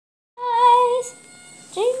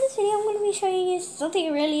this video, I'm going to be showing you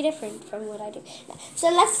something really different from what I do. So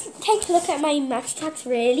let's take a look at my match tags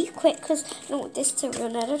really quick because I don't want this to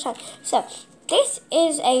run out of time. So this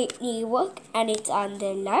is a new book and it's on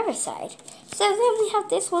the lower side. So then we have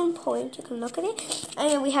this one point, you can look at it. And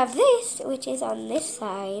then we have this, which is on this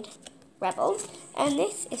side, Rebels. And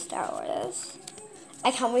this is Star Wars.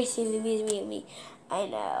 I can't wait to see the movie with me. I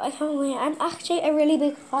know, I can't wait. I'm actually a really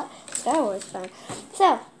big Star Wars fan.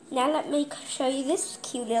 So now let me show you this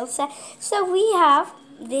cute little set. So we have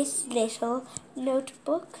this little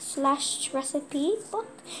notebook / recipe book.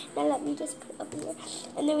 Now let me just put it up here.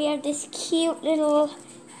 And then we have this cute little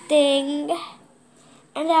thing.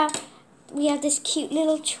 And now we have this cute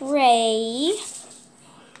little tray.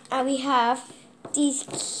 And we have these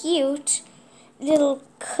cute little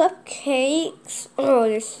cupcakes. Oh,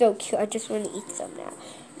 they're so cute. I just want to eat some now.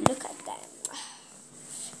 Look at them.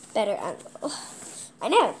 Better angle. I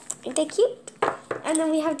know, aren't they cute? And then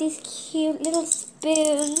we have these cute little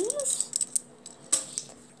spoons.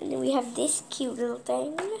 And then we have this cute little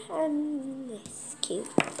thing. And this cute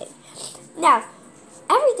thing. Now,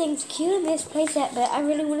 everything's cute in this playset, but I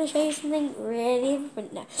really want to show you something really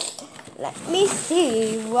different now. Let me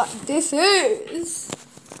see what this is.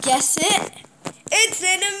 Guess it? It's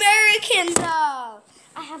an American doll.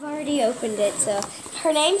 I have already opened it, so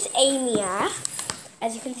her name's Amia.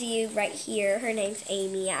 As you can see right here, her name's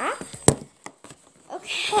Amia.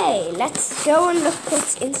 Okay, let's go and look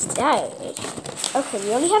what's inside. Okay,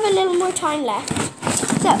 we only have a little more time left.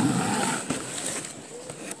 So,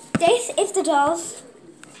 this is the dolls.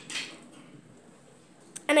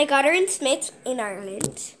 And I got her in Smiths in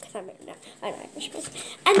Ireland. Because I'm Irish.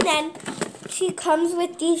 And then she comes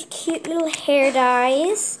with these cute little hair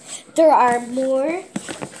dyes. There are more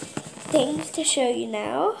things to show you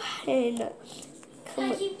now. And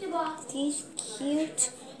these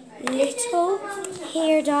cute little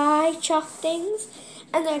hair dye chalk things.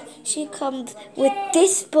 And then she comes with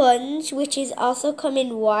this sponge, which is also come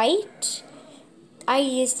in white. I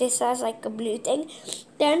use this as like a blue thing.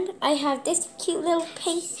 Then I have this cute little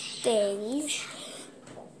pink thing.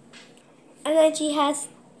 And then she has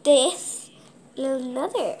this little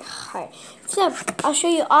another heart. So I'll show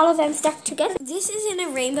you all of them stacked together. This is in a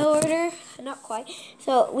rainbow order. Not quite.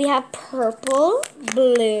 So we have purple,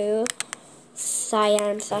 blue,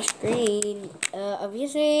 cyan / green,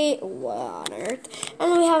 obviously, what on earth.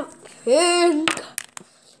 And then we have pink.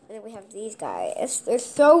 And then we have these guys. They're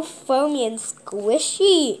so foamy and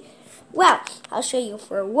squishy. Well, I'll show you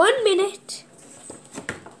for 1 minute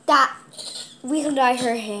that we can dye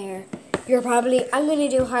her hair. I'm going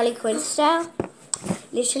to do Harley Quinn style.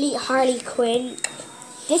 Literally Harley Quinn.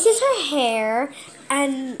 This is her hair.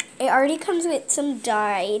 And it already comes with some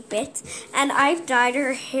dyed bits. And I've dyed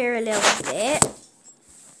her hair a little bit.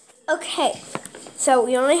 Okay. So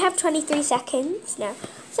we only have 23 seconds now.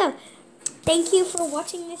 So, thank you for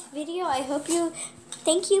watching this video.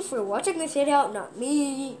 Thank you for watching this video, not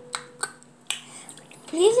me.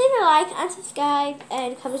 Please leave a like and subscribe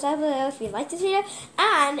and comment down below if you like this video.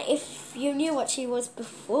 And if you knew what she was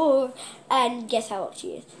before and guess how old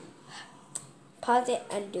she is. Pause it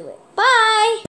and do it. Bye!